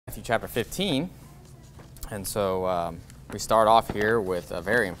Matthew chapter 15. And so we start off here with a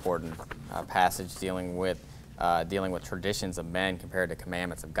very important passage dealing with traditions of men compared to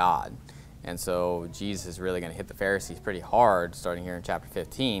commandments of God. And so Jesus is really going to hit the Pharisees pretty hard starting here in chapter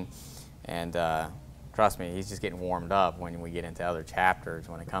 15. And trust me, he's just getting warmed up when we get into other chapters.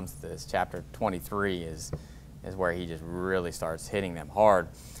 When it comes to this, chapter 23 is where he just really starts hitting them hard.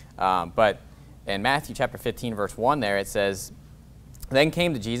 But in Matthew chapter 15, verse 1 there, it says, "Then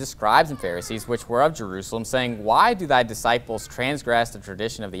came to Jesus scribes and Pharisees, which were of Jerusalem, saying, Why do thy disciples transgress the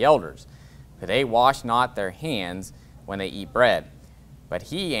tradition of the elders? For they wash not their hands when they eat bread. But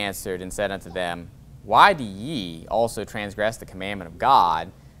he answered and said unto them, Why do ye also transgress the commandment of God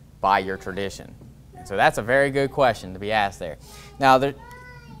by your tradition?" And so that's a very good question to be asked there. Now,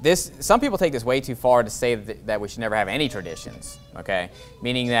 some people take this way too far to say that we should never have any traditions, okay?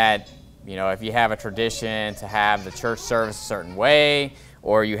 Meaning that, you know, if you have a tradition to have the church service a certain way,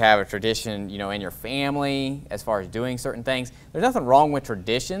 or you have a tradition, you know, in your family as far as doing certain things, there's nothing wrong with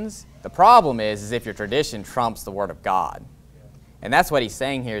traditions. The problem is if your tradition trumps the Word of God. And that's what he's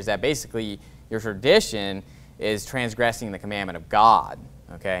saying here, is that basically your tradition is transgressing the commandment of God,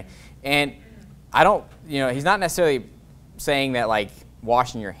 okay? And I don't, you know, he's not necessarily saying that, like,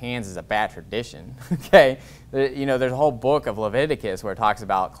 washing your hands is a bad tradition, okay? You know, there's a whole book of Leviticus where it talks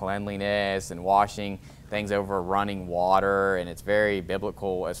about cleanliness and washing things over running water, and it's very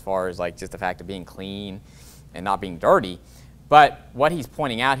biblical as far as, like, just the fact of being clean and not being dirty. But what he's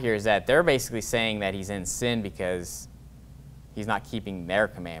pointing out here is that they're basically saying that he's in sin because he's not keeping their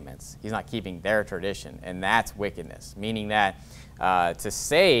commandments. He's not keeping their tradition, and that's wickedness, meaning that to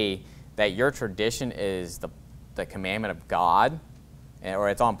say that your tradition is the commandment of God, or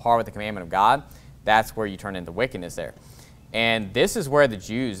it's on par with the commandment of God, that's where you turn into wickedness there. And this is where the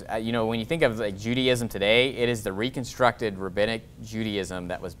Jews, you know, when you think of, like, Judaism today, it is the reconstructed rabbinic Judaism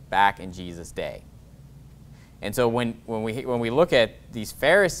that was back in Jesus' day. And so when we look at these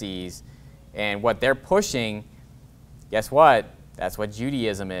Pharisees and what they're pushing, guess what? That's what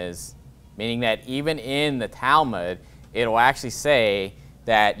Judaism is. Meaning that even in the Talmud, it'll actually say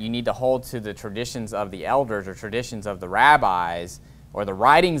that you need to hold to the traditions of the elders or traditions of the rabbis or the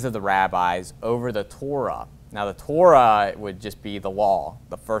writings of the rabbis over the Torah. Now, the Torah would just be the law,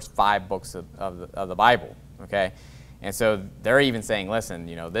 the first 5 books of the Bible, okay? And so they're even saying, listen,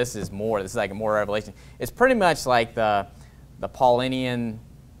 you know, this is like more revelation. It's pretty much like the Paulinian,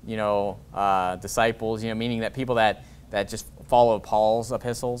 you know, disciples, you know, meaning that people that just follow Paul's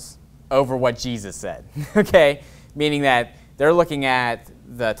epistles over what Jesus said, okay? Meaning that they're looking at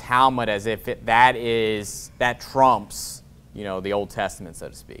the Talmud as if that trumps, you know, the Old Testament, so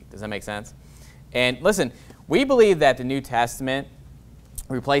to speak. Does that make sense? And listen, we believe that the New Testament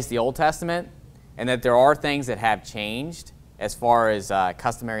replaced the Old Testament, and that there are things that have changed as far as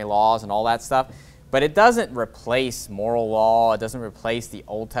customary laws and all that stuff, but it doesn't replace moral law. It doesn't replace the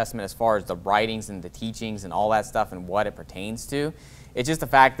Old Testament as far as the writings and the teachings and all that stuff and what it pertains to. It's just the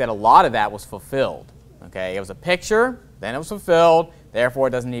fact that a lot of that was fulfilled. Okay, it was a picture, then it was fulfilled, therefore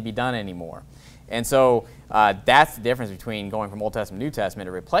it doesn't need to be done anymore. And so that's the difference between going from Old Testament to New Testament.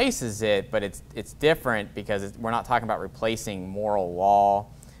 It replaces it, but it's different because we're not talking about replacing moral law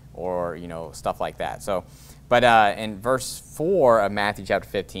or, you know, stuff like that. So, but in verse 4 of Matthew chapter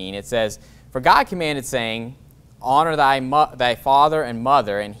 15, it says, "For God commanded, saying, Honor thy father and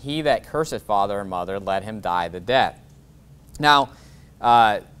mother, and he that curseth father or mother, let him die the death." Now,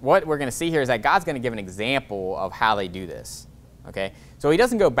 what we're going to see here is that God's going to give an example of how they do this. Okay, so he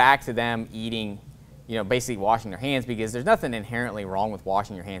doesn't go back to them eating, you know, basically washing their hands, because there's nothing inherently wrong with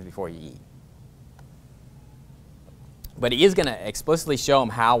washing your hands before you eat. But he is going to explicitly show them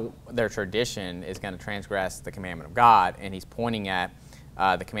how their tradition is going to transgress the commandment of God, and he's pointing at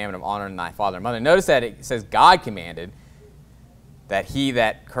the commandment of honoring thy father and mother. Notice that it says God commanded that he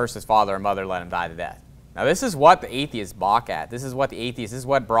that curses father or mother, let him die to death. Now, this is what the atheists balk at. This is what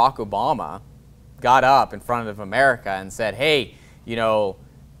Barack Obama got up in front of America and said, hey, you know,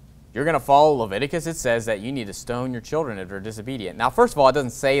 you're going to follow Leviticus. It says that you need to stone your children if they're disobedient. Now, first of all, it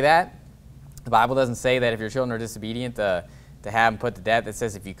doesn't say that. The Bible doesn't say that if your children are disobedient to have them put to death. It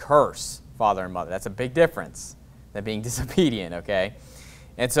says if you curse father and mother. That's a big difference than being disobedient, okay?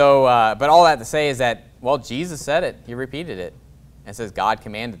 And so, but all that to say is that, well, Jesus said it. He repeated it. And says God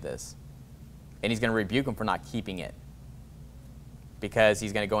commanded this. And he's going to rebuke them for not keeping it, because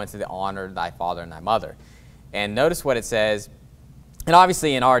he's going to go into the honor thy father and thy mother. And notice what it says. And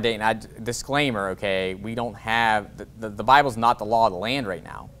obviously in our day, and disclaimer, okay, we don't have, the Bible's not the law of the land right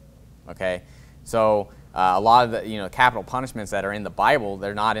now, okay? So a lot of the, you know, capital punishments that are in the Bible,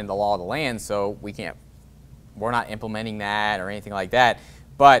 they're not in the law of the land, so we're not implementing that or anything like that.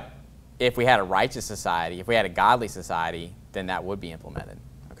 But if we had a righteous society, if we had a godly society, then that would be implemented.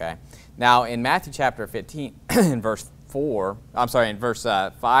 Okay. Now in Matthew chapter 15, in verse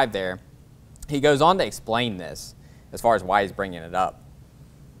 5 there, he goes on to explain this as far as why he's bringing it up.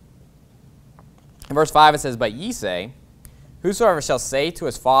 In verse 5 it says, "But ye say, whosoever shall say to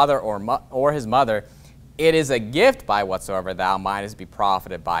his father or his mother, It is a gift by whatsoever thou mightest be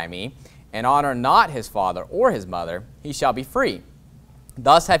profited by me, and honor not his father or his mother, he shall be free.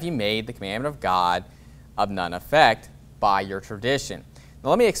 Thus have you made the commandment of God of none effect by your tradition."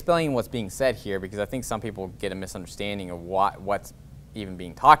 Now let me explain what's being said here, because I think some people get a misunderstanding of what's even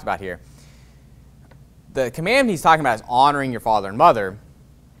being talked about here. The commandment he's talking about is honoring your father and mother,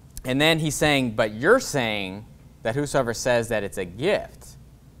 and then he's saying, but you're saying that whosoever says that it's a gift,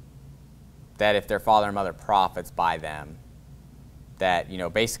 that if their father and mother profits by them, that,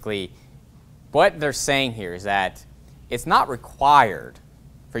 basically what they're saying here is that it's not required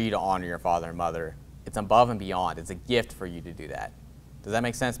for you to honor your father and mother. It's above and beyond. It's a gift for you to do that. Does that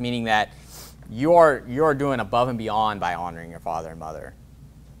make sense? Meaning that you're doing above and beyond by honoring your father and mother.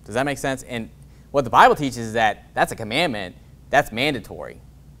 Does that make sense? And what the Bible teaches is that that's a commandment. That's mandatory.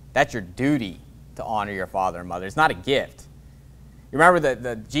 That's your duty to honor your father and mother. It's not a gift. You remember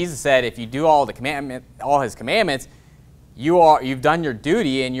that Jesus said, if you do all his commandments, you've done your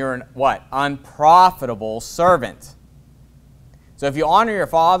duty, and you're an what? Unprofitable servant. So if you honor your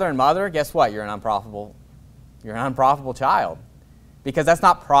father and mother, guess what? You're an unprofitable child, because that's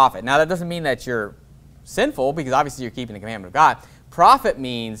not profit. Now that doesn't mean that you're sinful, because obviously you're keeping the commandment of God. Profit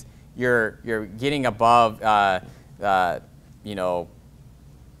means you're getting above, where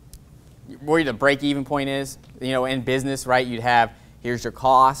the break-even point is. In business, right? You'd have, here's your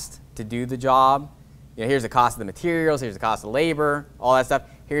cost to do the job. Here's the cost of the materials. Here's the cost of labor. All that stuff.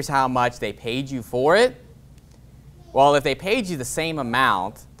 Here's how much they paid you for it. Well, if they paid you the same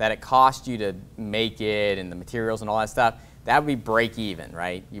amount that it cost you to make it and the materials and all that stuff, that would be break-even,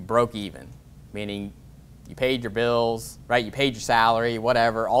 right? You broke even, meaning you paid your bills, right? You paid your salary,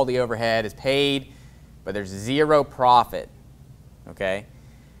 whatever. All the overhead is paid, but there's zero profit, okay?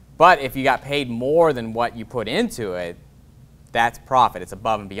 But if you got paid more than what you put into it, that's profit. It's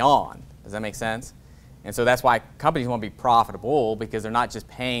above and beyond. Does that make sense? And so that's why companies want to be profitable, because they're not just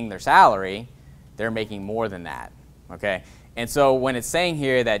paying their salary, they're making more than that, okay? And so when it's saying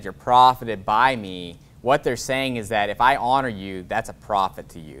here that you're profited by me, what they're saying is that if I honor you, that's a profit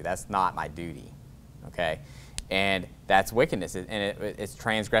to you. That's not my duty, okay? And that's wickedness, and it's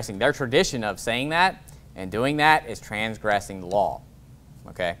transgressing. Their tradition of saying that and doing that is transgressing the law,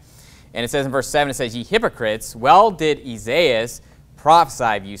 okay? And it says in verse 7, it says, "Ye hypocrites, well did Esaias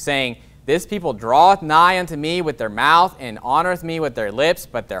prophesy of you, saying, This people draweth nigh unto me with their mouth, and honoreth me with their lips,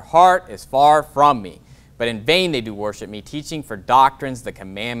 but their heart is far from me. But in vain they do worship me, teaching for doctrines the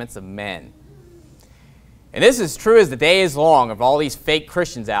commandments of men." And this is true as the day is long of all these fake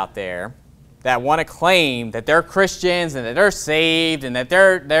Christians out there that want to claim that they're Christians and that they're saved and that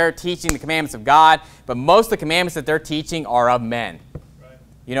they're teaching the commandments of God, but most of the commandments that they're teaching are of men. Right.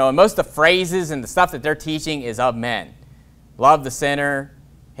 And most of the phrases and the stuff that they're teaching is of men. Love the sinner,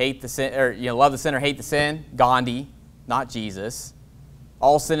 hate the sin, or love the sinner, hate the sin. Gandhi, not Jesus.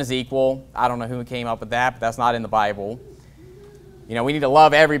 All sin is equal. I don't know who came up with that, but that's not in the Bible. We need to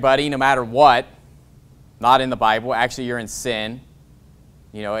love everybody no matter what. Not in the Bible. Actually, you're in sin.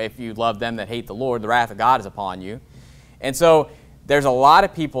 If you love them that hate the Lord, the wrath of God is upon you. And so there's a lot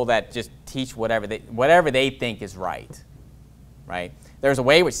of people that just teach whatever they think is right. Right? There's a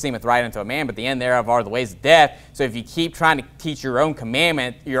way which seemeth right unto a man, but the end thereof are the ways of death. So if you keep trying to teach your own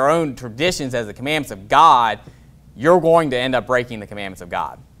commandment, your own traditions as the commandments of God, you're going to end up breaking the commandments of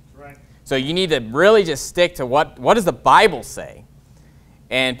God. Right. So you need to really just stick to what does the Bible say?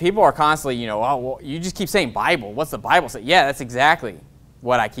 And people are constantly, oh, well, you just keep saying Bible. What's the Bible say? Yeah, that's exactly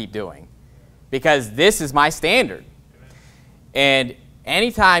what I keep doing, because this is my standard. And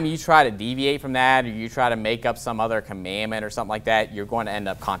anytime you try to deviate from that, or you try to make up some other commandment or something like that, you're going to end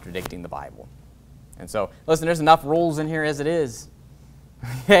up contradicting the Bible. And so, listen, there's enough rules in here as it is.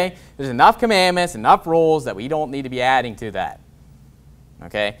 Okay? There's enough commandments, enough rules that we don't need to be adding to that.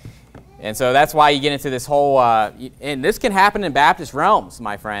 Okay? And so that's why you get into this whole, and this can happen in Baptist realms,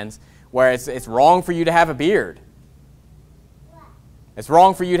 my friends, where it's wrong for you to have a beard. It's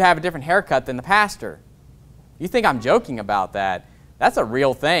wrong for you to have a different haircut than the pastor. You think I'm joking about that? That's a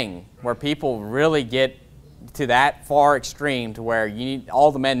real thing, where people really get to that far extreme to where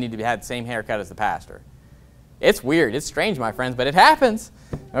all the men need to have the same haircut as the pastor. It's weird. It's strange, my friends, but it happens.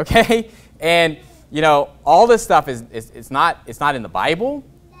 Okay? And, all this stuff it's not in the Bible.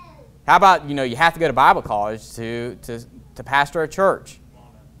 How about, you have to go to Bible college to pastor a church?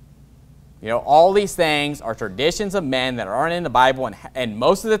 You know, all these things are traditions of men that aren't in the Bible, and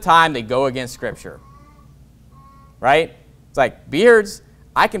most of the time they go against Scripture. Right? It's like beards.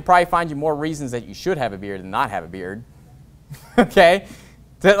 I can probably find you more reasons that you should have a beard than not have a beard. Okay?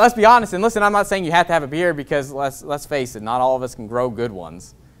 So let's be honest. And listen, I'm not saying you have to have a beard because let's face it, not all of us can grow good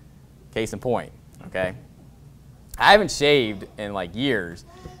ones. Case in point. Okay? I haven't shaved in like years,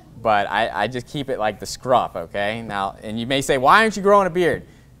 but I just keep it like the scruff. Okay? Now, and you may say, why aren't you growing a beard?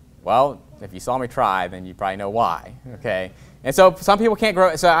 Well, if you saw me try, then you probably know why. Okay? And so some people can't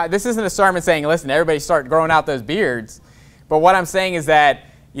grow. So this isn't a sermon saying, listen, everybody start growing out those beards. But what I'm saying is that,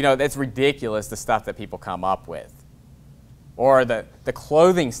 you know, that's ridiculous, the stuff that people come up with. Or the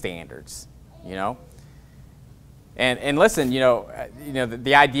clothing standards, you know. And listen,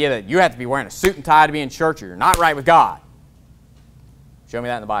 the idea that you have to be wearing a suit and tie to be in church or you're not right with God. Show me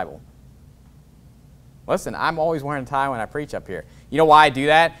that in the Bible. Listen, I'm always wearing a tie when I preach up here. You know why I do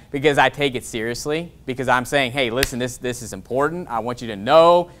that? Because I take it seriously. Because I'm saying, hey, listen, this is important. I want you to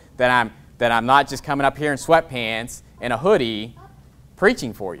know that I'm not just coming up here in sweatpants and a hoodie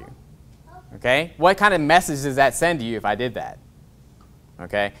preaching for you. Okay? What kind of message does that send to you if I did that?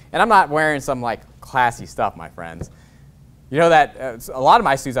 Okay? And I'm not wearing some like classy stuff, my friends. You know that a lot of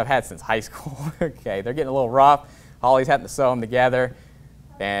my suits I've had since high school. Okay? They're getting a little rough. Holly's having to sew them together,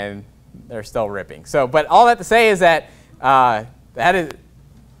 and they're still ripping. So, but all that to say is that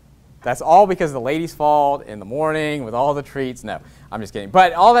that's all because of the ladies' fault in the morning with all the treats. No, I'm just kidding.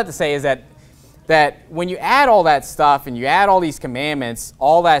 But all that to say is that when you add all that stuff and you add all these commandments,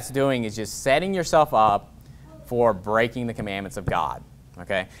 all that's doing is just setting yourself up for breaking the commandments of God.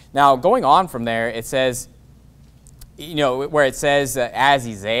 Okay. Now, going on from there, it says, you know, where it says, as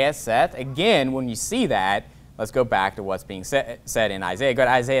Isaiah saith, again, when you see that, let's go back to what's being said in Isaiah. Go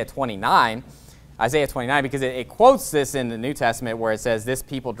to Isaiah 29. Isaiah 29, because it quotes this in the New Testament where it says, this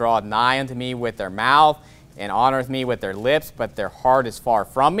people draweth nigh unto me with their mouth and honoreth me with their lips, but their heart is far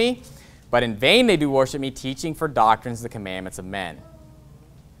from me. But in vain they do worship me, teaching for doctrines the commandments of men.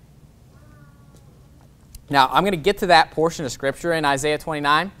 Now, I'm going to get to that portion of Scripture in Isaiah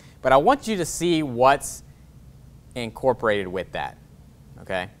 29, but I want you to see what's incorporated with that.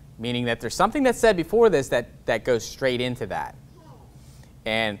 Okay? Meaning that there's something that's said before this that goes straight into that.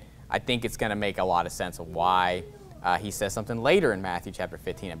 And I think it's going to make a lot of sense of why he says something later in Matthew chapter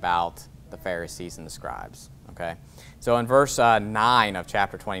 15 about the Pharisees and the scribes. Okay? So in verse 9 of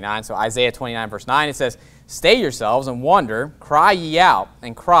chapter 29, so Isaiah 29 verse 9, it says, stay yourselves and wonder, cry ye out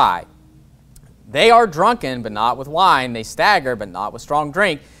and cry. They are drunken, but not with wine. They stagger, but not with strong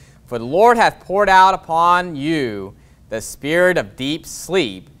drink. For the Lord hath poured out upon you the spirit of deep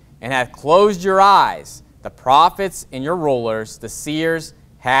sleep, and hath closed your eyes. The prophets and your rulers, the seers,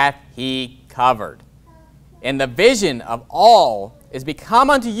 hath he covered. And the vision of all is become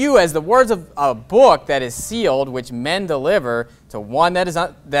unto you as the words of a book that is sealed, which men deliver to one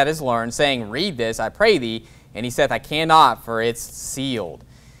that is learned, saying, read this, I pray thee. And he saith, I cannot, for it's sealed.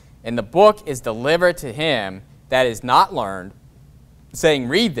 And the book is delivered to him that is not learned, saying,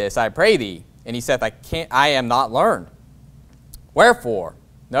 read this, I pray thee. And he saith, I am not learned. Wherefore,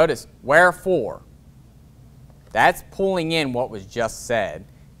 notice, wherefore. That's pulling in what was just said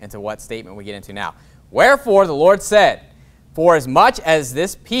into what statement we get into now. Wherefore the Lord said, for as much as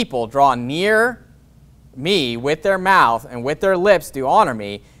this people draw near me with their mouth and with their lips do honor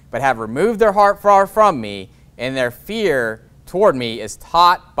me, but have removed their heart far from me, and their fear toward me is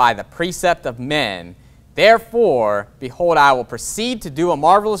taught by the precept of men, therefore, behold, I will proceed to do a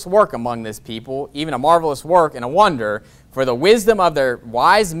marvelous work among this people, even a marvelous work and a wonder, for the wisdom of their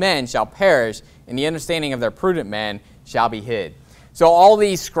wise men shall perish, and the understanding of their prudent men shall be hid. So all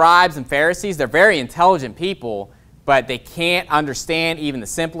these scribes and Pharisees, they're very intelligent people, but they can't understand even the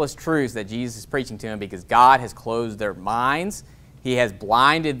simplest truths that Jesus is preaching to them because God has closed their minds. He has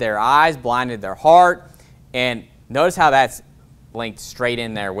blinded their eyes, blinded their heart, and notice how that's linked straight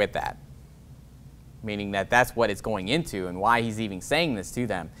in there with that, meaning that that's what it's going into and why he's even saying this to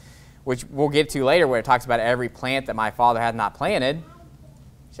them, which we'll get to later where it talks about every plant that my Father hath not planted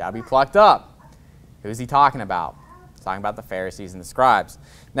shall be plucked up. Who's he talking about? He's talking about the Pharisees and the scribes.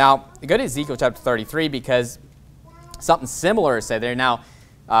 Now, go to Ezekiel chapter 33 because something similar is said there. Now,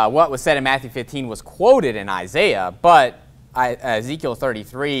 what was said in Matthew 15 was quoted in Isaiah, but Ezekiel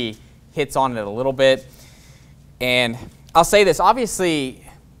 33 hits on it a little bit. And I'll say this, obviously,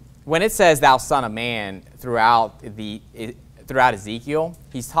 when it says thou son of man throughout Ezekiel,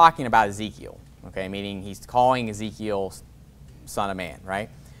 he's talking about Ezekiel, okay, meaning he's calling Ezekiel son of man, right?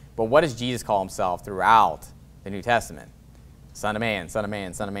 But what does Jesus call himself throughout the New Testament? Son of man, son of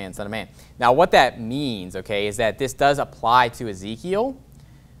man, son of man, son of man. Now, what that means, okay, is that this does apply to Ezekiel,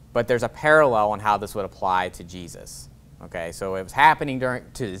 but there's a parallel on how this would apply to Jesus. Okay, so it was happening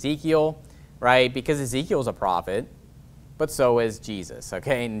to Ezekiel, right? Because Ezekiel's a prophet, but so is Jesus.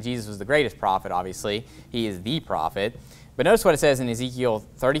 Okay, and Jesus was the greatest prophet, obviously. He is the prophet. But notice what it says in Ezekiel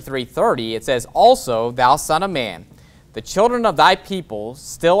 33:30. It says, "Also, thou son of man, the children of thy people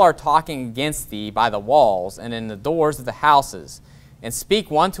still are talking against thee by the walls and in the doors of the houses, and speak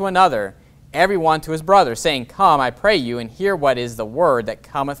one to another, every one to his brother, saying, Come, I pray you, and hear what is the word that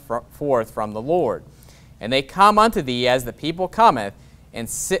cometh forth from the Lord. And they come unto thee as the people cometh, and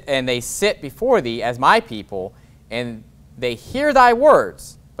they sit before thee as my people, and they hear thy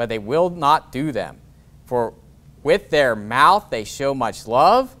words, but they will not do them. For with their mouth they show much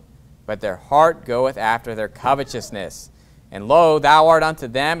love, but their heart goeth after their covetousness. And lo, thou art unto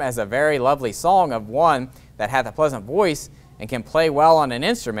them as a very lovely song of one that hath a pleasant voice, and can play well on an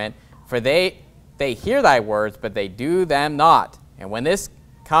instrument, for they hear thy words, but they do them not. And when this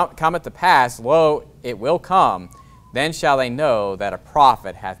cometh to pass, lo, it will come, then shall they know that a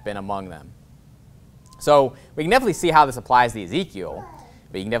prophet hath been among them." So we can definitely see how this applies to Ezekiel,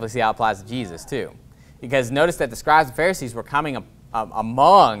 but you can definitely see how it applies to Jesus too. Because notice that the scribes and Pharisees were coming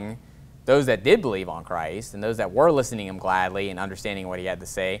among those that did believe on Christ and those that were listening to him gladly and understanding what he had to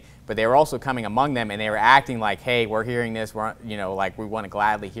say, but they were also coming among them and they were acting like, hey, we're hearing this, like we want to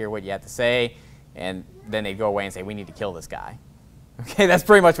gladly hear what you have to say, and then they'd go away and say, we need to kill this guy. Okay, that's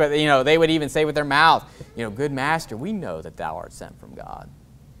pretty much what, they would even say with their mouth, good master, we know that thou art sent from God.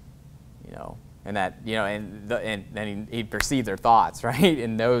 And that, and then he perceives their thoughts, right,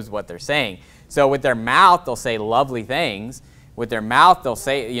 and knows what they're saying. So with their mouth, they'll say lovely things. With their mouth, they'll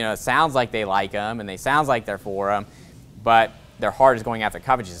say, it sounds like they like him, and they sounds like they're for him, but their heart is going after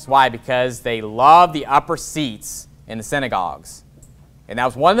covetousness. Why? Because they love the upper seats in the synagogues. And that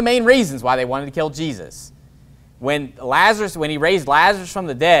was one of the main reasons why they wanted to kill Jesus. When he raised Lazarus from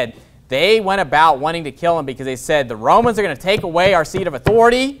the dead, they went about wanting to kill him because they said, the Romans are going to take away our seat of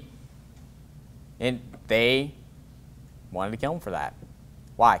authority, and they wanted to kill him for that.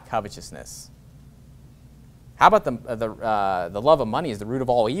 Why? Covetousness. How about the love of money is the root of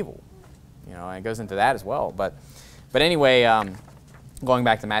all evil? And it goes into that as well. But anyway, going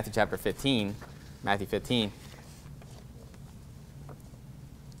back to Matthew chapter 15, Matthew 15.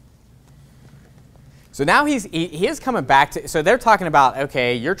 So now he is coming back to, so they're talking about,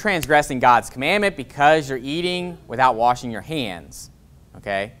 okay, you're transgressing God's commandment because you're eating without washing your hands,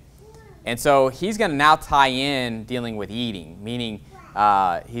 okay? And so he's going to now tie in dealing with eating, meaning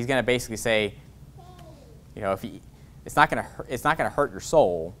he's going to basically say, it's not going to hurt your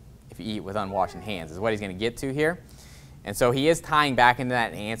soul if you eat with unwashed hands, is what he's going to get to here. And so he is tying back into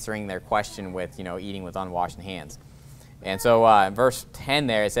that and answering their question with, eating with unwashed hands. And so in verse 10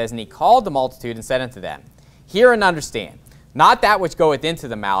 there it says, "And he called the multitude and said unto them, Hear and understand, not that which goeth into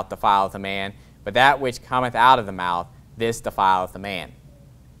the mouth defileth a man, but that which cometh out of the mouth, this defileth a man."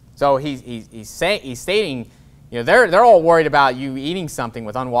 So he's stating, they're all worried about you eating something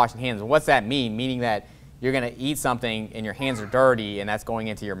with unwashed hands. What's that mean? Meaning that you're going to eat something and your hands are dirty and that's going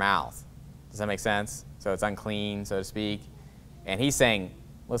into your mouth. Does that make sense? So it's unclean, so to speak. And he's saying,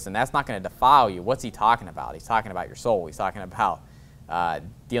 listen, that's not going to defile you. What's he talking about? He's talking about your soul. He's talking about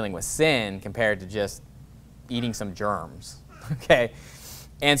dealing with sin compared to just eating some germs. Okay?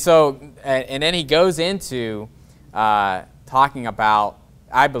 And so, and then he goes into talking about,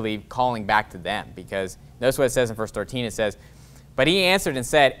 I believe, calling back to them. Because notice what it says in verse 13. It says, "But he answered and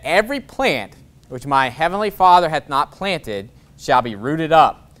said, Every plant which my heavenly Father hath not planted shall be rooted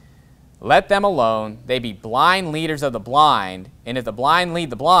up. Let them alone, they be blind leaders of the blind, and if the blind lead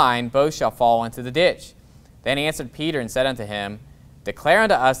the blind, both shall fall into the ditch. Then answered Peter and said unto him, Declare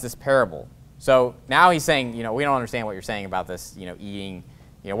unto us this parable." So now he's saying, we don't understand what you're saying about this, eating,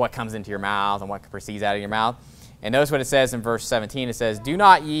 what comes into your mouth and what proceeds out of your mouth. And notice what it says in verse 17. It says, "Do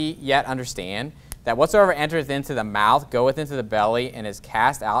not ye yet understand that whatsoever entereth into the mouth goeth into the belly and is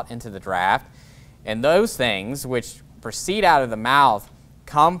cast out into the draught? And those things which proceed out of the mouth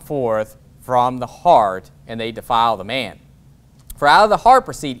come forth from the heart, and they defile the man. For out of the heart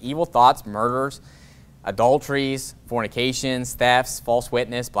proceed evil thoughts, murders, adulteries, fornications, thefts, false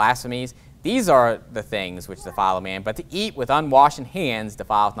witness, blasphemies. These are the things which defile a man. But to eat with unwashed hands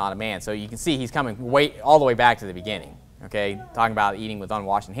defileth not a man." So you can see he's coming all the way back to the beginning. Okay, talking about eating with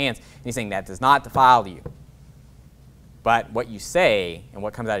unwashed hands. And he's saying that does not defile you. But what you say and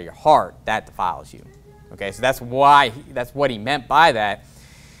what comes out of your heart, that defiles you. Okay, so that's what he meant by that.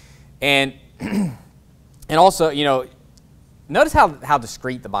 And and also, notice how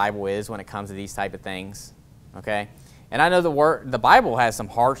discreet the Bible is when it comes to these type of things. Okay, and I know the Bible has some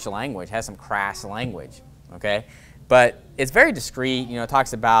harsh language, has some crass language. Okay, But it's very discreet. You know, it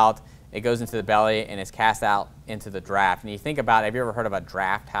talks about it goes into the belly and it's cast out into the draft. And you think about, have you ever heard of a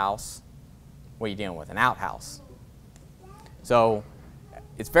draft house? What are you dealing with? An outhouse. So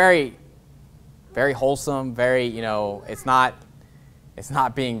it's very, very wholesome. Very, you know, it's not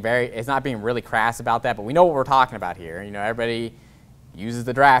being really crass about that. But we know what we're talking about here. You know, everybody uses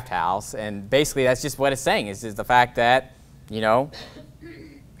the draft house, and basically that's just what it's saying. Is the fact that, you know,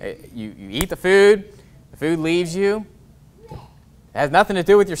 you eat the food leaves you. It has nothing to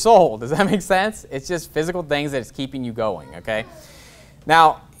do with your soul. Does that make sense? It's just physical things that is keeping you going, okay?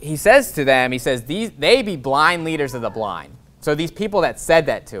 Now, he says to them, he says, they be blind leaders of the blind. So these people that said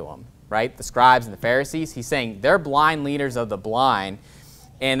that to him, right, the scribes and the Pharisees, he's saying they're blind leaders of the blind.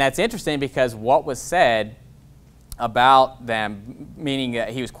 And that's interesting because what was said about them, meaning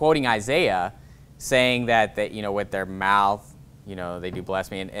that he was quoting Isaiah, saying that you know, with their mouth, you know, they do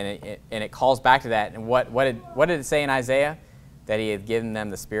bless me, and it calls back to that. And what did it say in Isaiah? That he had given them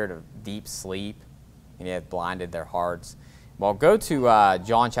the spirit of deep sleep, and he had blinded their hearts. Well, go to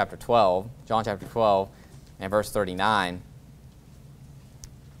John chapter 12, and verse 39.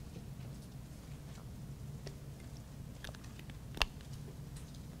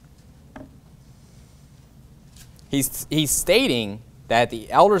 He's stating that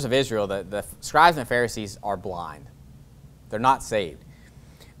the elders of Israel, the scribes and Pharisees, are blind. They're not saved.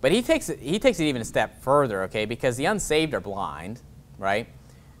 But he takes it even a step further, okay? Because the unsaved are blind, right?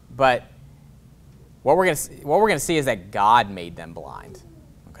 But what we're going to see is that God made them blind,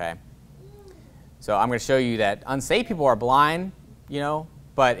 okay? So I'm going to show you that unsaved people are blind, you know,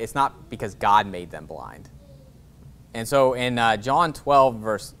 but it's not because God made them blind. And so in John 12,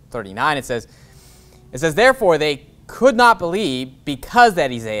 verse 39, it says, therefore they could not believe because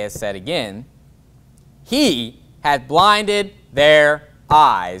that Isaiah said again, he had blinded their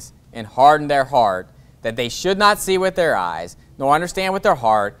eyes and hardened their heart, that they should not see with their eyes, nor understand with their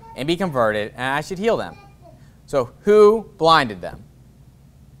heart, and be converted, and I should heal them. So who blinded them?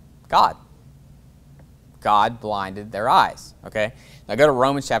 God. God blinded their eyes. Okay? Now go to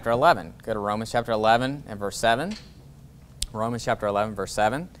Romans chapter 11. Go to Romans chapter 11 and verse 7. Romans chapter 11, verse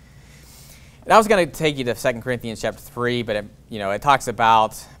 7. And I was going to take you to 2 Corinthians chapter 3, but it talks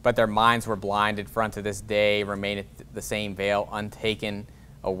about, but their minds were blinded, for unto this day remaineth the same veil untaken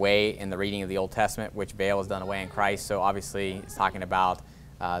away in the reading of the Old Testament, which veil is done away in Christ. So obviously it's talking about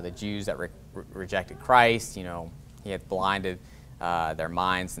the Jews that rejected Christ. You know, he had blinded their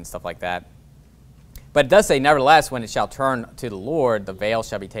minds and stuff like that. But it does say, nevertheless, when it shall turn to the Lord, the veil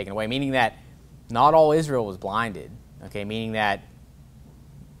shall be taken away, meaning that not all Israel was blinded. Okay, meaning that,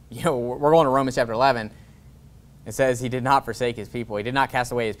 you know, we're going to Romans chapter 11. It says he did not forsake his people. He did not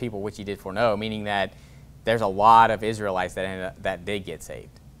cast away his people, which he did foreknow, meaning that there's a lot of Israelites that did get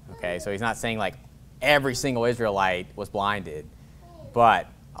saved. Okay, so he's not saying like every single Israelite was blinded, but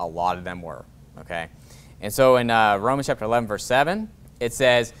a lot of them were. Okay, and so in Romans chapter 11, verse 7, it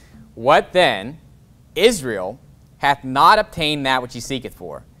says, what then? Israel hath not obtained that which he seeketh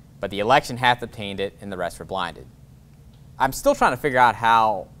for, but the election hath obtained it, and the rest were blinded. I'm still trying to figure out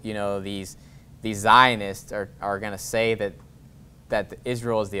how, you know, these Zionists are going to say that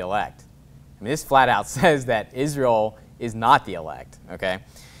Israel is the elect. I mean, this flat out says that Israel is not the elect, okay?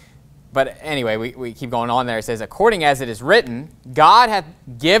 But anyway, we keep going on there. It says, according as it is written, God hath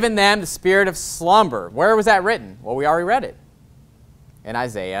given them the spirit of slumber. Where was that written? Well, we already read it in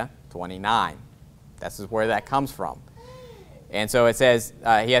Isaiah 29. This is where that comes from. And so it says,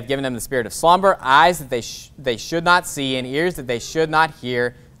 he hath given them the spirit of slumber, eyes that they should not see, and ears that they should not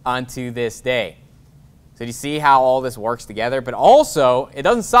hear unto this day. So do you see how all this works together? But also, it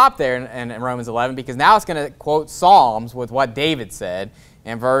doesn't stop there in Romans 11, because now it's going to quote Psalms with what David said.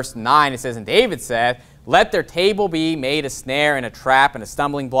 In verse 9, it says, and David said, let their table be made a snare and a trap and a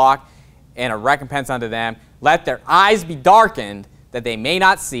stumbling block and a recompense unto them. Let their eyes be darkened, that they may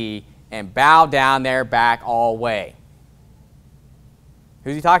not see, and bow down their back all way.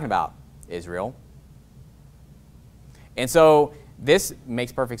 Who's he talking about? Israel. And so this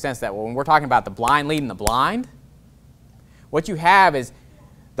makes perfect sense that when we're talking about the blind leading the blind, what you have is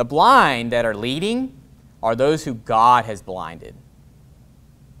the blind that are leading are those who God has blinded.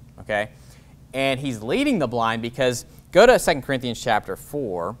 Okay? And he's leading the blind because, go to 2 Corinthians chapter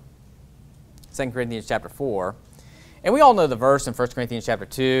 4. 2 Corinthians chapter 4. And we all know the verse in 1 Corinthians chapter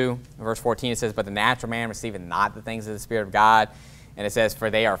 2, verse 14. It says, but the natural man receiveth not the things of the Spirit of God. And it says, for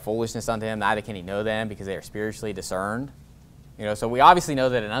they are foolishness unto him, neither can he know them, because they are spiritually discerned. You know, so we obviously know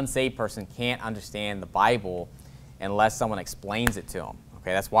that an unsaved person can't understand the Bible unless someone explains it to them.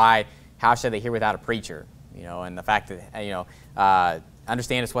 Okay, that's why, how should they hear without a preacher? You know, and the fact that, you know,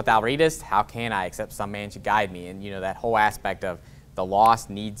 understandest what thou readest? How can I, except some man should guide me? And, that whole aspect of the lost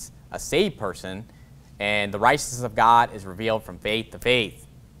needs a saved person, and the righteousness of God is revealed from faith to faith,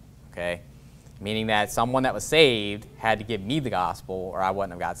 okay? Meaning that someone that was saved had to give me the gospel, or I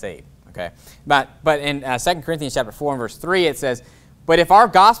wouldn't have got saved, okay? But in 2 Corinthians chapter 4 and verse 3, it says, but if our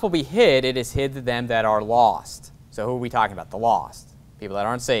gospel be hid, it is hid to them that are lost. So who are we talking about? The lost, people that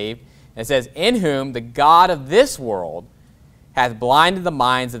aren't saved. And it says, in whom the God of this world hath blinded the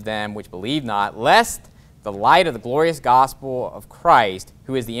minds of them which believe not, lest the light of the glorious gospel of Christ,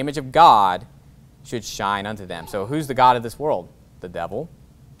 who is the image of God, should shine unto them. So who's the god of this world? The devil.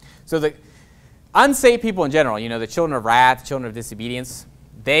 So the unsaved people in general, the children of wrath, children of disobedience,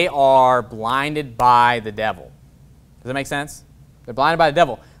 they are blinded by the devil. Does that make sense? They're blinded by the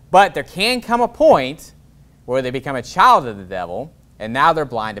devil. But there can come a point where they become a child of the devil, and now they're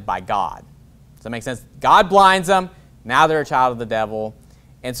blinded by God. Does that make sense? God blinds them. Now they're a child of the devil.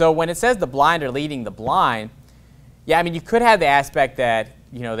 And so when it says the blind are leading the blind, yeah, I mean, you could have the aspect that,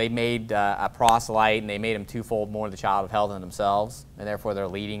 they made a proselyte and they made him twofold more the child of hell than themselves, and therefore they're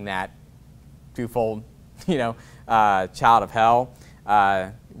leading that twofold, child of hell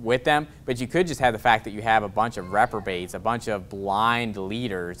with them. But you could just have the fact that you have a bunch of reprobates, a bunch of blind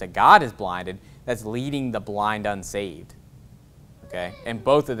leaders that God has blinded, that's leading the blind unsaved. Okay? And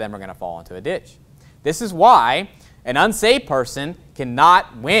both of them are going to fall into a ditch. This is why an unsaved person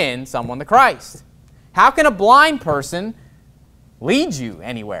cannot win someone to Christ. How can a blind person lead you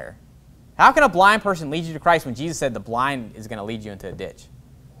anywhere? How can a blind person lead you to Christ when Jesus said the blind is going to lead you into a ditch?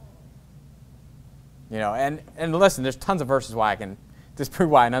 And listen, there's tons of verses why I can disprove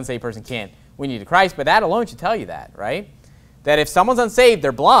why an unsaved person can't win you to Christ, but that alone should tell you that, right? That if someone's unsaved,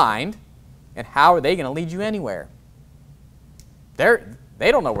 they're blind, and how are they going to lead you anywhere?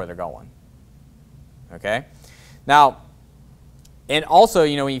 They don't know where they're going. Okay? Now, and also,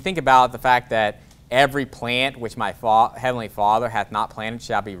 when you think about the fact that every plant which my heavenly Father hath not planted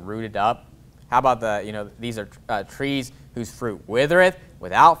shall be rooted up. How about these are trees whose fruit withereth,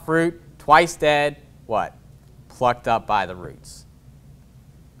 without fruit, twice dead, what? Plucked up by the roots.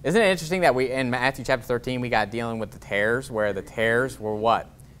 Isn't it interesting that in Matthew chapter 13 we got dealing with the tares, where the tares were what?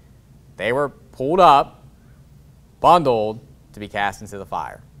 They were pulled up, bundled to be cast into the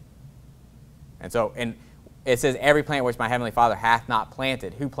fire. And so, it says, every plant which my heavenly Father hath not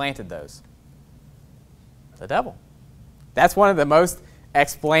planted. Who planted those? The devil. That's one of the most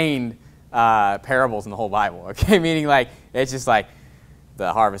explained parables in the whole Bible. Okay, meaning it's just like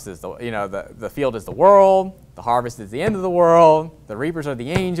the harvest is the field is the world, the harvest is the end of the world, the reapers are the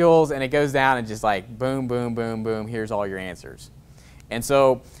angels, and it goes down and just like boom, boom, boom, boom. Here's all your answers. And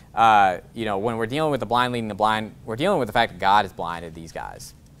so, when we're dealing with the blind leading the blind, we're dealing with the fact that God has blinded these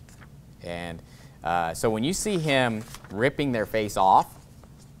guys. And so when you see him ripping their face off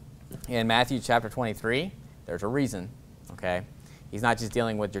in Matthew chapter 23, there's a reason, okay? He's not just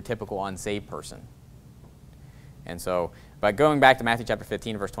dealing with your typical unsaved person. And so, but going back to Matthew chapter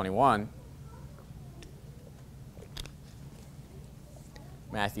 15, verse 21,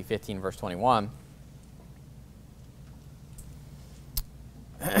 Matthew 15, verse 21,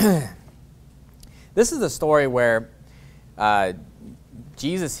 this is a story where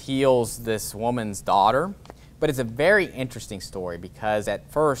Jesus heals this woman's daughter, but it's a very interesting story because at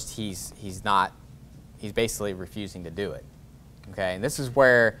first he's basically refusing to do it. Okay, and this is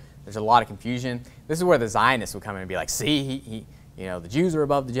where there's a lot of confusion. This is where the Zionists would come in and be like, see, the Jews are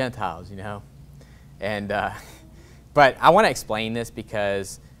above the Gentiles, And but I want to explain this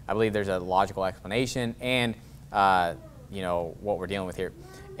because I believe there's a logical explanation and what we're dealing with here.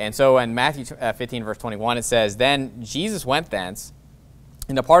 And so in Matthew 15, verse 21, it says, then Jesus went thence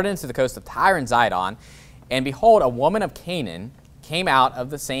and departed into the coast of Tyre and Zidon, and behold, a woman of Canaan came out of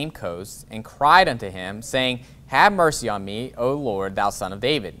the same coast and cried unto him, saying, have mercy on me, O Lord, thou son of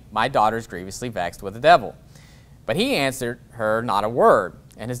David. My daughter is grievously vexed with the devil. But he answered her not a word.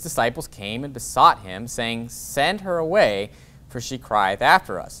 And his disciples came and besought him, saying, send her away, for she crieth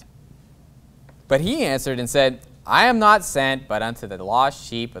after us. But he answered and said, I am not sent but unto the lost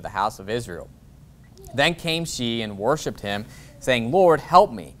sheep of the house of Israel. Then came she and worshipped him, saying, Lord,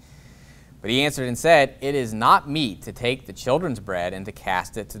 help me. But he answered and said, it is not meet to take the children's bread and to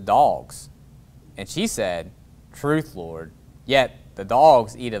cast it to dogs. And she said, truth, Lord, yet the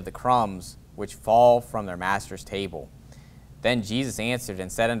dogs eat of the crumbs which fall from their master's table. Then Jesus answered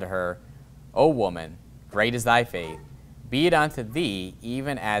and said unto her, O woman, great is thy faith. Be it unto thee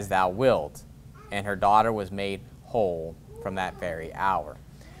even as thou wilt. And her daughter was made whole from that very hour.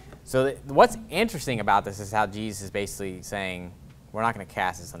 So what's interesting about this is how Jesus is basically saying, we're not going to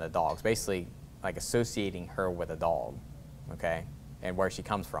cast this on the dogs, basically like associating her with a dog, okay? and where she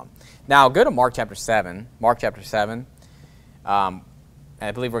comes from. Now, go to Mark chapter 7. Mark chapter 7. And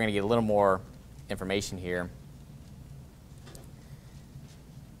I believe we're going to get a little more information here.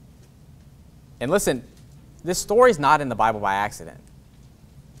 And listen, this story is not in the Bible by accident.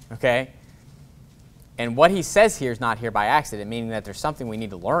 Okay? And what he says here is not here by accident, meaning that there's something we need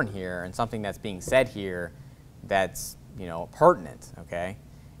to learn here and something that's being said here that's, you know, pertinent. Okay?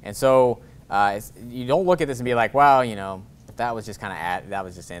 And so you don't look at this and be like, well, you know, that was just kind of that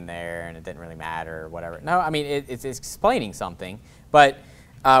was just in there and it didn't really matter or whatever. No, I mean, it's explaining something. But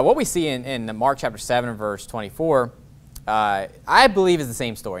what we see in Mark chapter 7 verse 24, I believe is the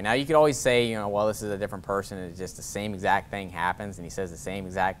same story. Now, you could always say, you know, well, this is a different person, and it's just the same exact thing happens, and he says the same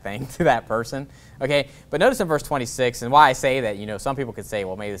exact thing to that person. Okay, but notice in verse 26, and why I say that, you know, some people could say,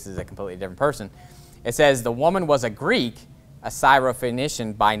 well, maybe this is a completely different person. It says, the woman was a Greek, a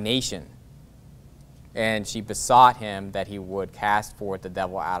Syrophoenician by nation, and she besought him that he would cast forth the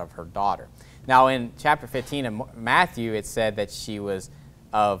devil out of her daughter. Now, in chapter 15 of Matthew, it said that she was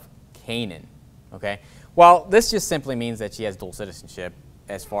of Canaan. Okay. Well, this just simply means that she has dual citizenship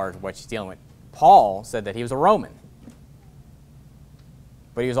as far as what she's dealing with. Paul said that he was a Roman,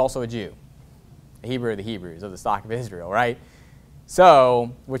 but he was also a Jew, a Hebrew of the Hebrews, of the stock of Israel, right?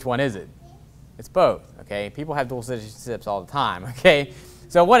 So, which one is it? It's both, okay? People have dual citizenships all the time, okay?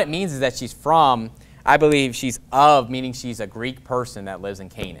 So what it means is that she's from, I believe she's of, meaning she's a Greek person that lives in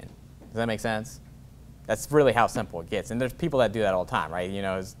Canaan. Does that make sense? That's really how simple it gets. And there's people that do that all the time, right? You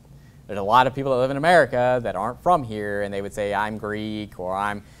know, there's a lot of people that live in America that aren't from here, and they would say, I'm Greek, or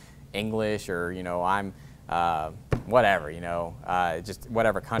I'm English, or, you know, I'm whatever, you know, just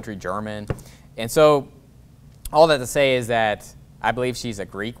whatever country, German. And so all that to say is that I believe she's a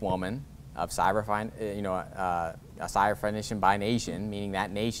Greek woman of a Syrophoenician by nation, meaning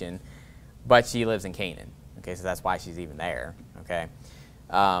that nation, but she lives in Canaan. Okay, so that's why she's even there. Okay,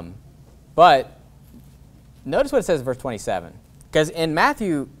 but notice what it says in verse 27, because in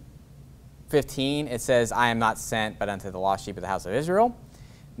Matthew 15, it says, I am not sent but unto the lost sheep of the house of Israel.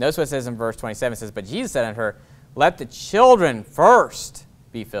 Notice what it says in verse 27. It says, but Jesus said unto her, let the children first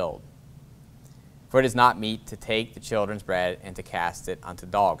be filled, for it is not meet to take the children's bread and to cast it unto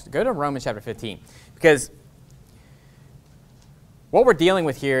dogs. Go to Romans chapter 15, because what we're dealing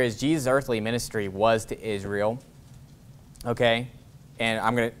with here is Jesus' earthly ministry was to Israel, okay? And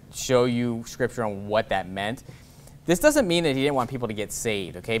I'm going to show you scripture on what that meant. This doesn't mean that he didn't want people to get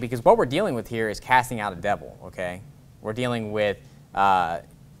saved, okay? Because what we're dealing with here is casting out a devil, okay? We're dealing with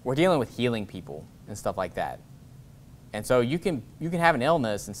healing people and stuff like that. And so you can have an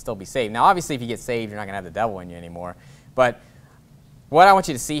illness and still be saved. Now, obviously, if you get saved, you're not going to have the devil in you anymore. But what I want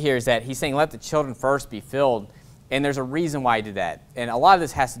you to see here is that he's saying, let the children first be filled. And there's a reason why he did that. And a lot of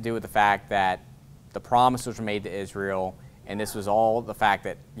this has to do with the fact that the promises were made to Israel. And this was all the fact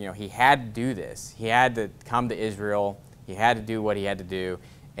that, you know, he had to do this. He had to come to Israel. He had to do what he had to do.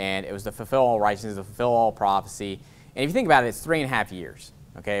 And it was to fulfill all righteousness, to fulfill all prophecy. And if you think about it, it's 3.5 years,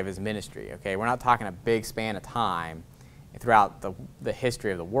 okay, of his ministry. Okay, we're not talking a big span of time throughout the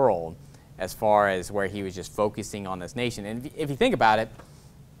history of the world as far as where he was just focusing on this nation. And if you think about it,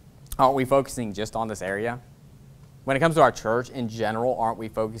 aren't we focusing just on this area? When it comes to our church in general, aren't we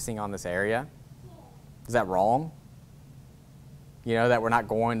focusing on this area? Is that wrong? You know, that we're not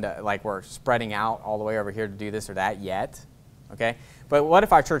going to, like, we're spreading out all the way over here to do this or that yet, okay? But what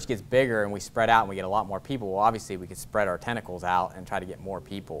if our church gets bigger and we spread out and we get a lot more people? Well, obviously, we could spread our tentacles out and try to get more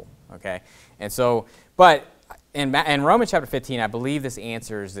people, okay? And so, but in Romans chapter 15, I believe this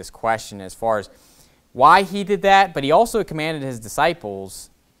answers this question as far as why he did that, but he also commanded his disciples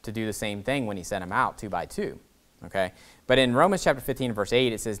to do the same thing when he sent them out 2 by 2, okay? But in Romans chapter 15, verse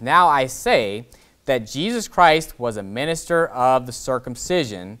 8, it says, now I say that Jesus Christ was a minister of the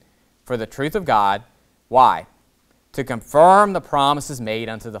circumcision for the truth of God. Why? To confirm the promises made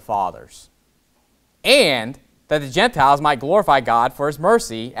unto the fathers, and that the Gentiles might glorify God for his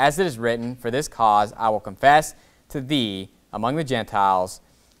mercy, as it is written, for this cause I will confess to thee among the Gentiles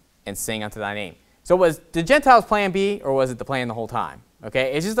and sing unto thy name. So was the Gentiles plan B, or was it the plan the whole time?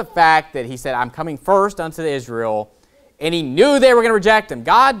 Okay, it's just the fact that he said, I'm coming first unto Israel, and he knew they were going to reject him.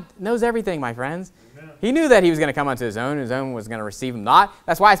 God knows everything, my friends. Amen. He knew that he was going to come unto his own was going to receive him not.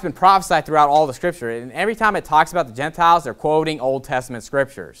 That's why it's been prophesied throughout all the scripture. And every time it talks about the Gentiles, they're quoting Old Testament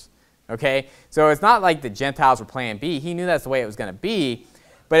scriptures. Okay? So it's not like the Gentiles were plan B. He knew that's the way it was going to be.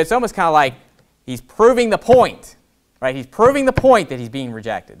 But it's almost kind of like he's proving the point. Right? He's proving the point that he's being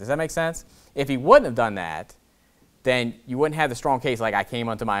rejected. Does that make sense? If he wouldn't have done that, then you wouldn't have the strong case like I came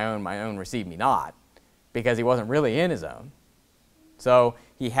unto my own received me not. Because he wasn't really in his own. So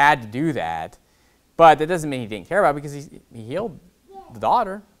he had to do that. But that doesn't mean he didn't care about it, because he healed the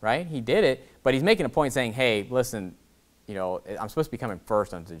daughter, right? He did it, but he's making a point saying, hey, listen, you know, I'm supposed to be coming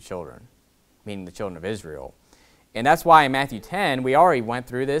first unto the children, meaning the children of Israel. And that's why in Matthew 10, we already went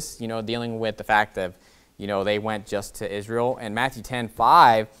through this, you know, dealing with the fact that, you know, they went just to Israel. In Matthew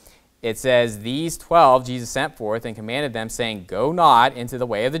 10:5, it says, these 12 Jesus sent forth and commanded them, saying, go not into the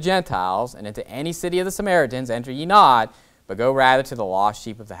way of the Gentiles, and into any city of the Samaritans enter ye not, but go rather to the lost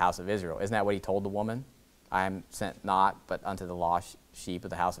sheep of the house of Israel. Isn't that what he told the woman? I am sent not, but unto the lost sheep of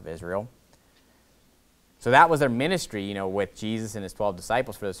the house of Israel. So that was their ministry, you know, with Jesus and his 12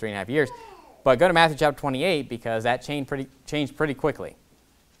 disciples for those 3.5 years. But go to Matthew chapter 28, because that changed pretty quickly.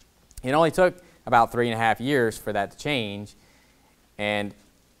 It only took about 3.5 years for that to change. And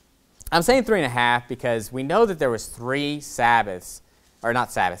I'm saying 3.5 because we know that there was 3 Sabbaths, or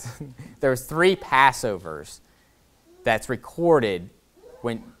not Sabbaths, there was 3 Passovers that's recorded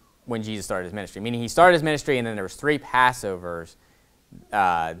when Jesus started his ministry. Meaning he started his ministry and then there was 3 Passovers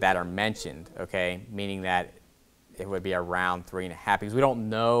that are mentioned, okay? Meaning that it would be around 3.5 because we don't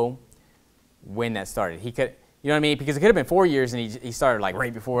know when that started. He could, you know what I mean? Because it could have been 4 years and he started like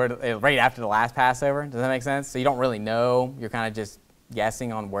right after the last Passover. Does that make sense? So you don't really know. You're kind of just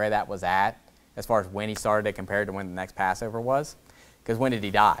guessing on where that was at as far as when he started it compared to when the next Passover was. Because when did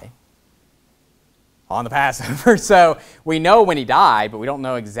he die? On the Passover. So we know when he died, but we don't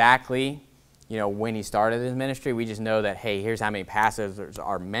know exactly, you know, when he started his ministry. We just know that, hey, here's how many Passovers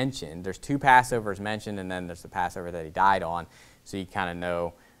are mentioned. There's 2 Passovers mentioned, and then there's the Passover that he died on. So you kind of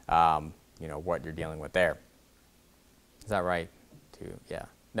know, you know, what you're dealing with there. Is that right? 2, yeah.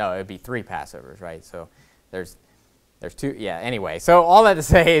 No, it would be 3 Passovers, right? So there's 2, yeah. Anyway, so all that to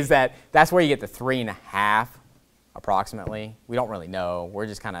say is that that's where you get the 3.5. Approximately. We don't really know. We're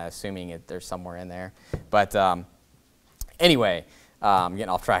just kind of assuming there's somewhere in there. But anyway, I'm getting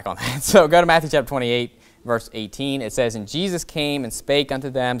off track on that. So go to Matthew chapter 28, verse 18. It says, and Jesus came and spake unto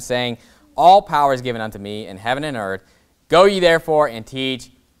them, saying, all power is given unto me in heaven and earth. Go ye therefore and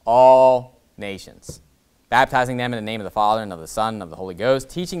teach all nations, baptizing them in the name of the Father and of the Son and of the Holy Ghost,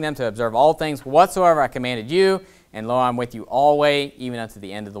 teaching them to observe all things whatsoever I commanded you. And lo, I'm with you always, even unto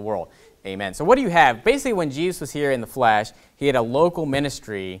the end of the world. Amen. So what do you have? Basically, when Jesus was here in the flesh, he had a local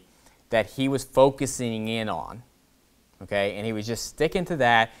ministry that he was focusing in on. Okay? And he was just sticking to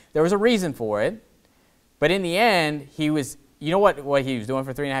that. There was a reason for it. But in the end, he was, you know what he was doing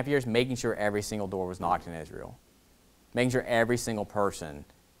for 3.5 years? Making sure every single door was knocked in Israel. Making sure every single person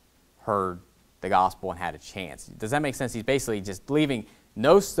heard the gospel and had a chance. Does that make sense? He's basically just leaving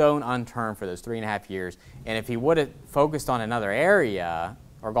no stone unturned for those 3.5 years. And if he would have focused on another area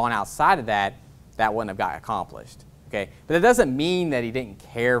or gone outside of that, that wouldn't have got accomplished. Okay? But that doesn't mean that he didn't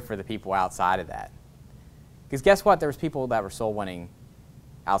care for the people outside of that. Because guess what? There was people that were soul winning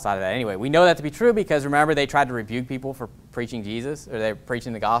outside of that anyway. We know that to be true because remember they tried to rebuke people for preaching Jesus, or they're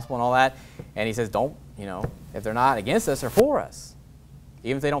preaching the gospel and all that. And he says, don't, you know, if they're not against us, they're for us.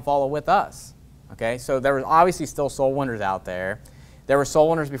 Even if they don't follow with us. Okay? So there was obviously still soul winners out there. There were soul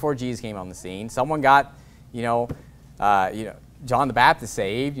winners before Jesus came on the scene. Someone got, John the Baptist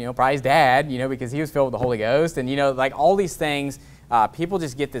saved, probably his dad, because he was filled with the Holy Ghost. And, like all these things, people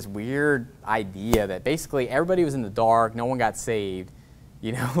just get this weird idea that basically everybody was in the dark, no one got saved.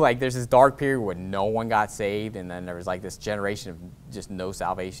 Like there's this dark period where no one got saved, and then there was like this generation of just no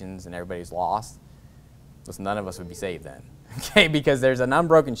salvations and everybody's lost. So none of us would be saved then, okay? Because there's an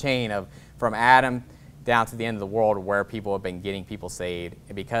unbroken chain from Adam down to the end of the world where people have been getting people saved,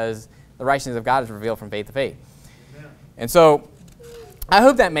 and because the righteousness of God is revealed from faith to faith. Amen. And so I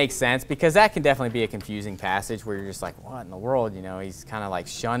hope that makes sense, because that can definitely be a confusing passage where you're just like, what in the world? He's kind of like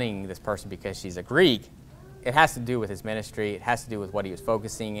shunning this person because she's a Greek. It has to do with his ministry. It has to do with what he was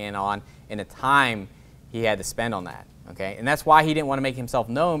focusing in on and the time he had to spend on that. Okay, and that's why he didn't want to make himself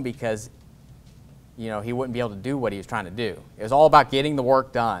known, because he wouldn't be able to do what he was trying to do. It was all about getting the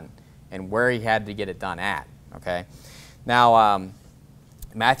work done and where he had to get it done at. Okay, now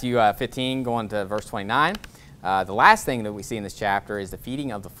Matthew 15, going to verse 29. The last thing that we see in this chapter is the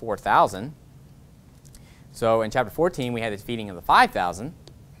feeding of the 4,000. So in chapter 14, we had the feeding of the 5,000.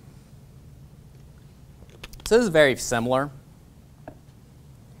 So this is very similar.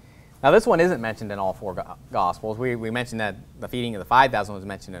 Now this one isn't mentioned in all 4 Gospels. We mentioned that the feeding of the 5,000 was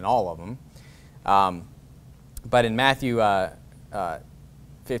mentioned in all of them. But in Matthew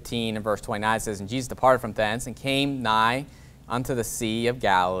 15 and verse 29, it says, and Jesus departed from thence and came nigh unto the Sea of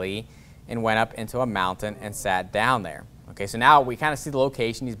Galilee, and went up into a mountain and sat down there. Okay, so now we kind of see the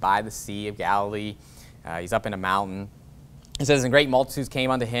location. He's by the Sea of Galilee. He's up in a mountain. It says, and great multitudes came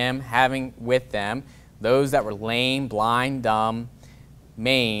unto him, having with them those that were lame, blind, dumb,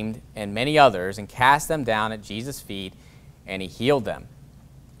 maimed, and many others, and cast them down at Jesus' feet, and he healed them.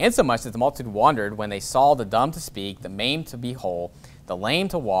 Insomuch that the multitude wondered when they saw the dumb to speak, the maimed to be whole, the lame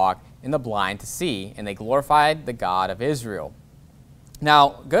to walk, and the blind to see, and they glorified the God of Israel.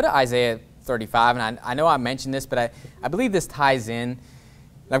 Now, go to Isaiah 35, and I know I mentioned this, but I believe this ties in.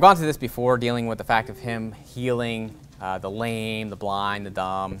 I've gone through this before, dealing with the fact of him healing the lame, the blind, the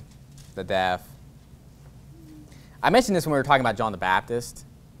dumb, the deaf. I mentioned this when we were talking about John the Baptist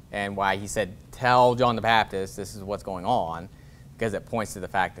and why he said, tell John the Baptist this is what's going on, because it points to the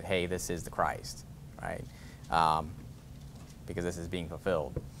fact that, hey, this is the Christ, right? Because this is being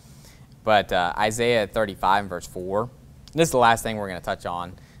fulfilled. But Isaiah 35 and verse 4, this is the last thing we're going to touch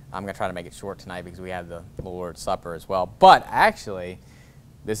on. I'm going to try to make it short tonight because we have the Lord's Supper as well. But actually,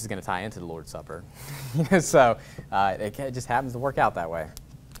 this is going to tie into the Lord's Supper. So it just happens to work out that way.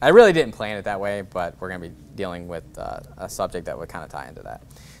 I really didn't plan it that way, but we're going to be dealing with a subject that would kind of tie into that.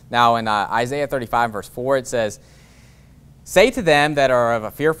 Now, in Isaiah 35 verse 4, it says, say to them that are of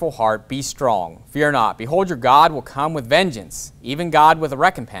a fearful heart, be strong, fear not. Behold, your God will come with vengeance, even God with a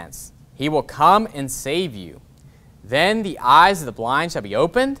recompense. He will come and save you. Then the eyes of the blind shall be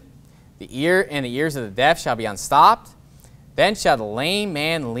opened, the ears of the deaf shall be unstopped. Then shall the lame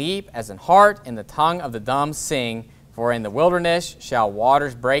man leap as an hart, and the tongue of the dumb sing. For in the wilderness shall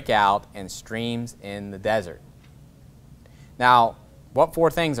waters break out, and streams in the desert. Now, what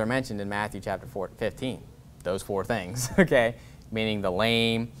four things are mentioned in Matthew chapter 15? Those four things, okay? Meaning the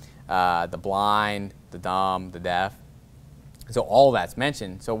lame, the blind, the dumb, the deaf. So all that's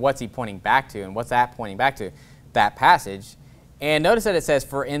mentioned. So what's he pointing back to, and what's that pointing back to? That passage. And notice that it says,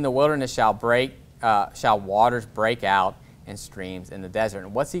 for in the wilderness shall waters break out, and streams in the desert.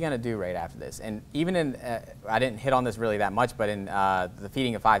 And what's he going to do right after this? And even in, I didn't hit on this really that much, but in the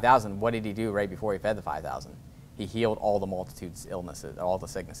feeding of 5,000, what did he do right before he fed the 5,000? He healed all the multitude's illnesses, all the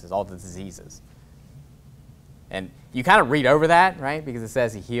sicknesses, all the diseases. And you kind of read over that, right? Because it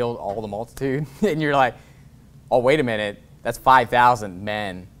says he healed all the multitude. And you're like, oh, wait a minute. That's 5,000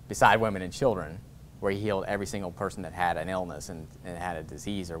 men beside women and children, where he healed every single person that had an illness and had a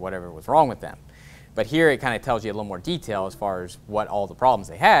disease or whatever was wrong with them. But here it kind of tells you a little more detail as far as what all the problems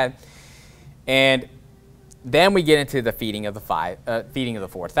they had. And then we get into the feeding of the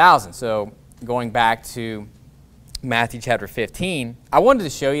 4,000. So going back to Matthew chapter 15, I wanted to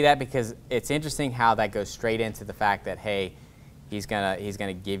show you that because it's interesting how that goes straight into the fact that, hey, he's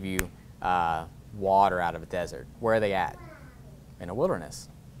gonna give you water out of a desert. Where are they at? In a wilderness.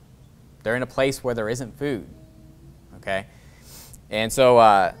 They're in a place where there isn't food. Okay? And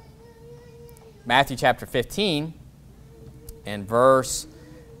so Matthew chapter 15 and verse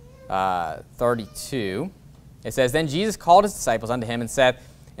 32, it says, then Jesus called his disciples unto him and said,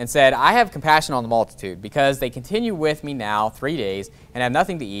 I have compassion on the multitude, because they continue with me now 3 days, and have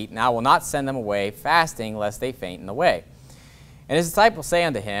nothing to eat, and I will not send them away fasting, lest they faint in the way. And his disciples say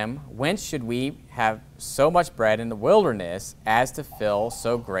unto him, whence should we have so much bread in the wilderness as to fill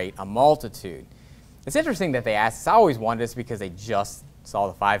so great a multitude? It's interesting that they asked this. I always wondered this because they just saw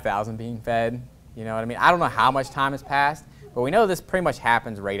the 5,000 being fed. You know what I mean? I don't know how much time has passed, but we know this pretty much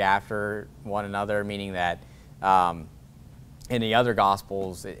happens right after one another, meaning that in the other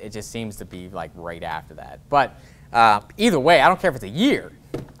Gospels, it just seems to be like right after that. But either way, I don't care if it's a year.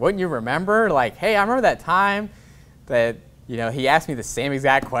 Wouldn't you remember? Like, hey, I remember that time that, you know, he asked me the same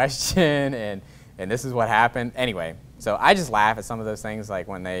exact question, and this is what happened. Anyway, so I just laugh at some of those things, like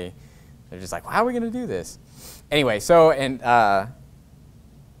when they're just like, well, how are we going to do this? Anyway, so in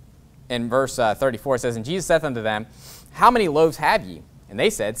verse 34, it says, and Jesus saith unto them, how many loaves have ye? And they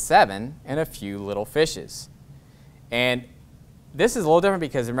said, 7, and a few little fishes. And this is a little different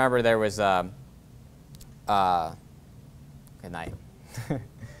because, remember, there was, good night.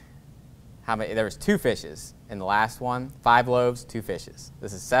 There was 2 fishes in the last one, 5 loaves, 2 fishes.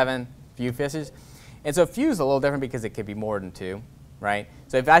 This is 7, few fishes. And so few is a little different because it could be more than 2, right?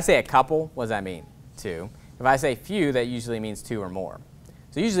 So if I say a couple, what does that mean? 2. If I say few, that usually means 2 or more.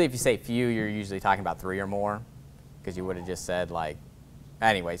 So usually if you say few, you're usually talking about 3 or more, because you would have just said, like,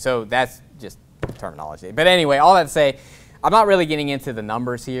 anyway, so that's just terminology. But anyway, all that to say, I'm not really getting into the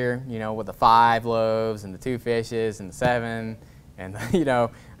numbers here, you know, with the 5 loaves and the 2 fishes and the 7 and, you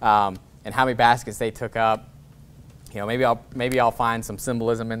know, and how many baskets they took up. You know, maybe I'll find some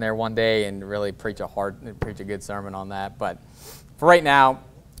symbolism in there one day and really preach a good sermon on that. But for right now,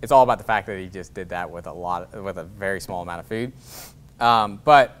 it's all about the fact that he just did that with a very small amount of food.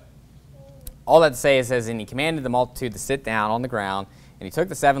 But all that to say, it says, and he commanded the multitude to sit down on the ground, and he took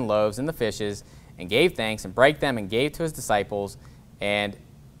the 7 loaves and the fishes, and gave thanks, and brake them, and gave to his disciples, and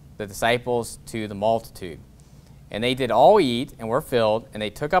the disciples to the multitude. And they did all eat, and were filled, and they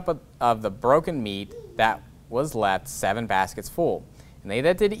took up of the broken meat that was left 7 baskets full. And they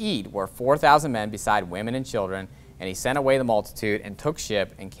that did eat were 4,000 men, beside women and children. And he sent away the multitude, and took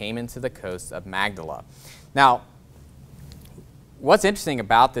ship, and came into the coast of Magdala. Now, what's interesting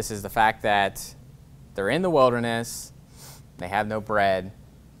about this is the fact that they're in the wilderness, they have no bread,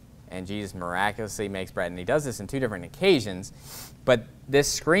 and Jesus miraculously makes bread. And he does this in 2 different occasions, but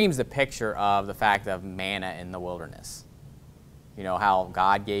this screams the picture of the fact of manna in the wilderness. You know, how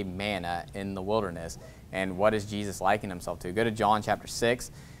God gave manna in the wilderness. And what does Jesus liken himself to? Go to John chapter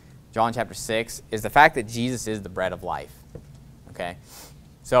 6. John chapter 6 is the fact that Jesus is the bread of life. Okay?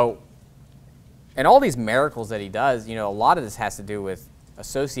 So, and all these miracles that he does, you know, a lot of this has to do with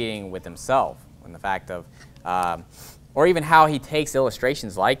associating with himself, and the fact of, or even how he takes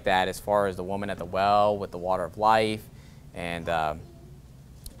illustrations like that, as far as the woman at the well with the water of life, and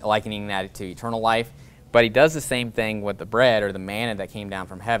likening that to eternal life. But he does the same thing with the bread, or the manna that came down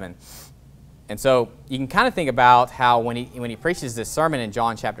from heaven. And so you can kind of think about how when he preaches this sermon in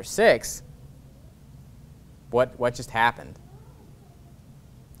John chapter 6, what just happened?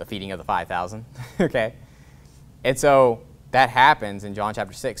 The feeding of the 5,000. Okay? And so that happens in John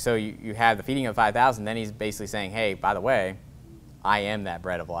chapter 6. So you have the feeding of 5,000, then he's basically saying, hey, by the way, I am that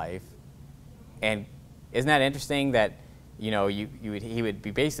bread of life. And isn't that interesting that, you know, he would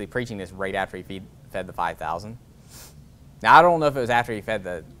be basically preaching this right after he fed the 5,000? Now, I don't know if it was after he fed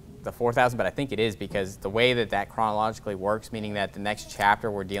the 4,000, but I think it is, because the way that chronologically works, meaning that the next chapter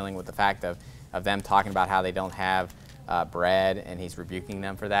we're dealing with the fact of them talking about how they don't have bread, and he's rebuking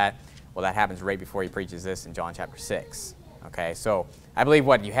them for that. Well, that happens right before he preaches this in John chapter 6. Okay, so I believe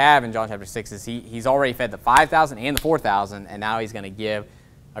what you have in John chapter 6 is he's already fed the 5,000 and the 4,000, and now he's going to give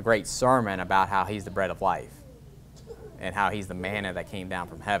a great sermon about how he's the bread of life and how he's the manna that came down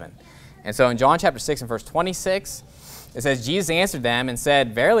from heaven. And so in John chapter 6 and verse 26, it says, Jesus answered them and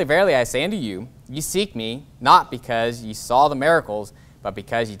said, Verily, verily, I say unto you, ye seek me, not because ye saw the miracles, but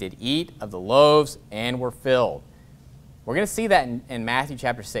because ye did eat of the loaves and were filled. We're going to see that in Matthew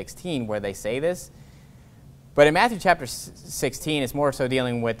chapter 16, where they say this. But in Matthew chapter 16, it's more so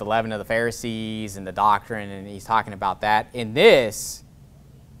dealing with the leaven of the Pharisees and the doctrine, and he's talking about that. In this,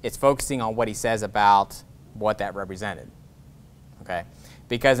 it's focusing on what he says about what that represented. Okay?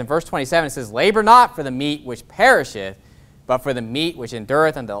 Because in verse 27 it says, Labor not for the meat which perisheth, but for the meat which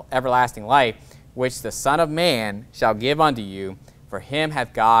endureth unto everlasting life, which the Son of Man shall give unto you, for him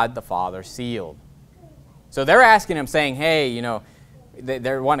hath God the Father sealed. So they're asking him, saying, hey, you know,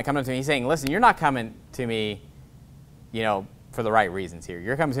 they're wanting to come to him. He's saying, listen, you're not coming to me, you know, for the right reasons here.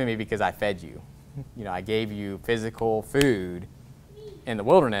 You're coming to me because I fed you. You know, I gave you physical food in the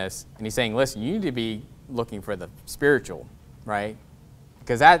wilderness. And he's saying, listen, you need to be looking for the spiritual, right?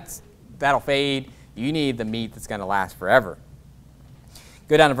 Because that'll fade. You need the meat that's going to last forever.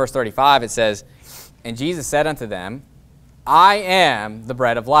 Go down to verse 35. It says, And Jesus said unto them, I am the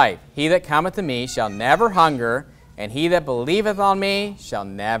bread of life. He that cometh to me shall never hunger, and he that believeth on me shall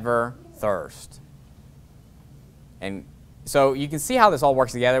never thirst. And so you can see how this all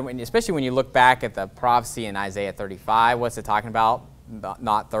works together, especially when you look back at the prophecy in Isaiah 35. What's it talking about?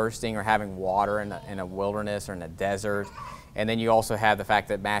 Not thirsting or having water in a wilderness or in a desert. And then you also have the fact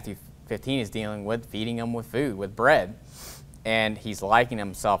that Matthew 15 is dealing with feeding them with food, with bread. And he's likening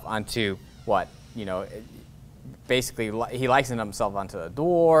himself unto what? You know, basically he likens himself unto a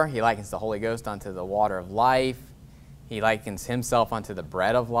door. He likens the Holy Ghost unto the water of life. He likens himself unto the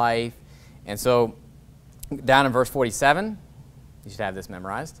bread of life. And so down in verse 47, you should have this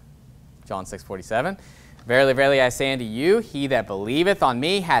memorized. John 6:47. Verily, verily, I say unto you, he that believeth on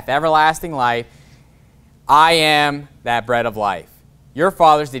me hath everlasting life. I am that bread of life. Your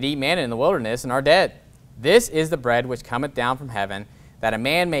fathers did eat manna in the wilderness and are dead. This is the bread which cometh down from heaven, that a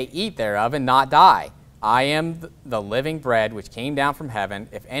man may eat thereof and not die. I am the living bread which came down from heaven.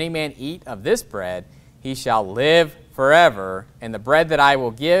 If any man eat of this bread, he shall live forever. And the bread that I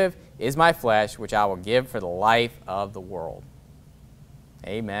will give is my flesh, which I will give for the life of the world.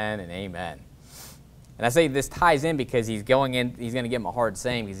 Amen and amen. And I say this ties in because he's going to give him a hard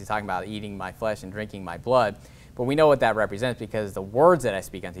saying, because he's talking about eating my flesh and drinking my blood. But we know what that represents, because the words that I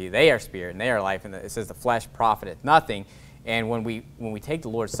speak unto you, they are spirit and they are life. And it says the flesh profiteth nothing. And when we take the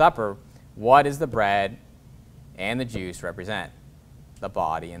Lord's Supper, what does the bread and the juice represent? The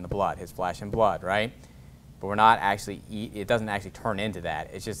body and the blood, his flesh and blood, right? But we're not actually it doesn't actually turn into that.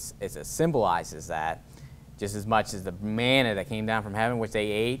 It symbolizes that just as much as the manna that came down from heaven, which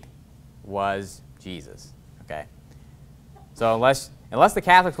they ate, was Jesus. Okay? So unless the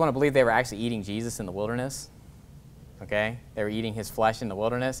Catholics want to believe they were actually eating Jesus in the wilderness, okay? They were eating his flesh in the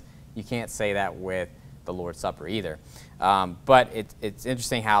wilderness, you can't say that with the Lord's Supper either. But it's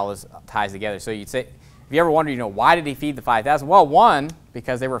interesting how this ties together. So you'd say, if you ever wondered, why did he feed the 5,000? Well, one,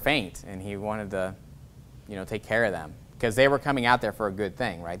 because they were faint, and he wanted to, take care of them, because they were coming out there for a good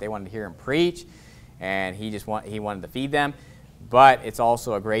thing, right? They wanted to hear him preach, and he wanted to feed them. But it's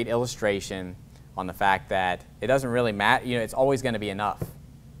also a great illustration on the fact that it doesn't really matter. It's always going to be enough.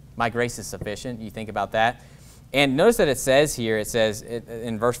 My grace is sufficient. You think about that. And notice that it says here,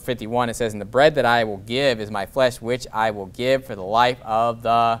 in verse 51, it says, "And the bread that I will give is my flesh, which I will give for the life of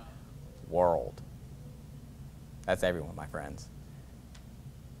the world." That's everyone, my friends.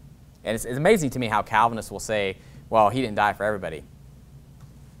 And it's amazing to me how Calvinists will say, well, he didn't die for everybody.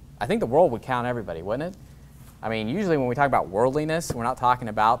 I think the world would count everybody, wouldn't it? I mean, usually when we talk about worldliness, we're not talking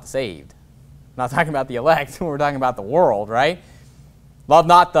about the saved. We're not talking about the elect. We're talking about the world, right? Love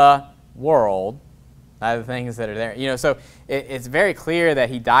not the world, not the things that are there. So it's very clear that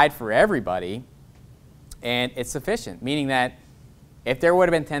he died for everybody, and it's sufficient, meaning that if there would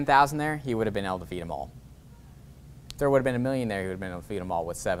have been 10,000 there, he would have been able to feed them all. If there would have been 1,000,000 there, he would have been able to feed them all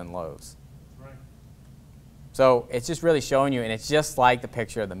with 7 loaves. Right. So it's just really showing you, and it's just like the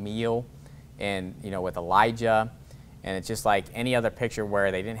picture of the meal and, with Elijah, and it's just like any other picture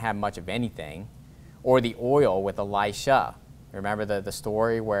where they didn't have much of anything, or the oil with Elisha. Remember the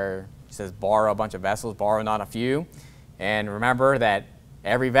story where he says, borrow a bunch of vessels, borrow not a few. And remember that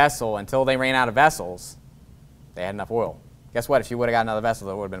every vessel, until they ran out of vessels, they had enough oil. Guess what? If you would have got another vessel,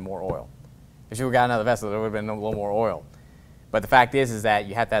 there would have been more oil. If you would have got another vessel, there would have been a little more oil. But the fact is that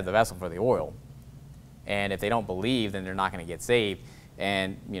you have to have the vessel for the oil. And if they don't believe, then they're not going to get saved.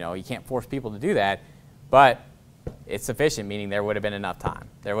 And, you can't force people to do that. But it's sufficient, meaning there would have been enough time.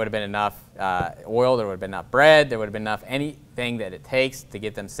 There would have been enough oil, there would have been enough bread, there would have been enough anything that it takes to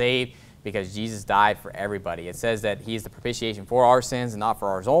get them saved, because Jesus died for everybody. It says that he is the propitiation for our sins, and not for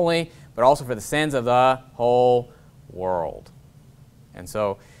ours only, but also for the sins of the whole world. And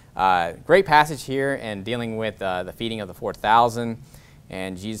so, great passage here, and dealing with the feeding of the 4,000,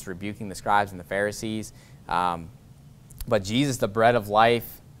 and Jesus rebuking the scribes and the Pharisees. But Jesus, the bread of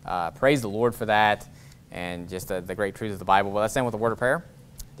life, praise the Lord for that, and just the great truths of the Bible. Well, let's end with a word of prayer.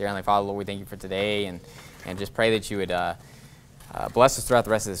 Dear Heavenly Father, Lord, we thank you for today, and just pray that you would bless us throughout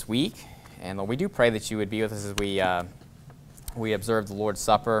the rest of this week. And Lord, we do pray that you would be with us as we observe the Lord's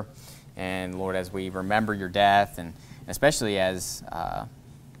Supper, and Lord, as we remember your death, and especially as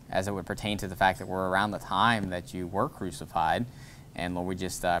it would pertain to the fact that we're around the time that you were crucified. And Lord, we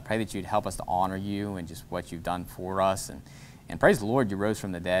just pray that you'd help us to honor you and just what you've done for us. And praise the Lord, you rose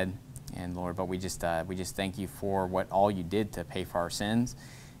from the dead. And Lord, but we just thank you for all you did to pay for our sins.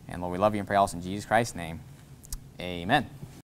 And Lord, we love you and pray also in Jesus Christ's name. Amen.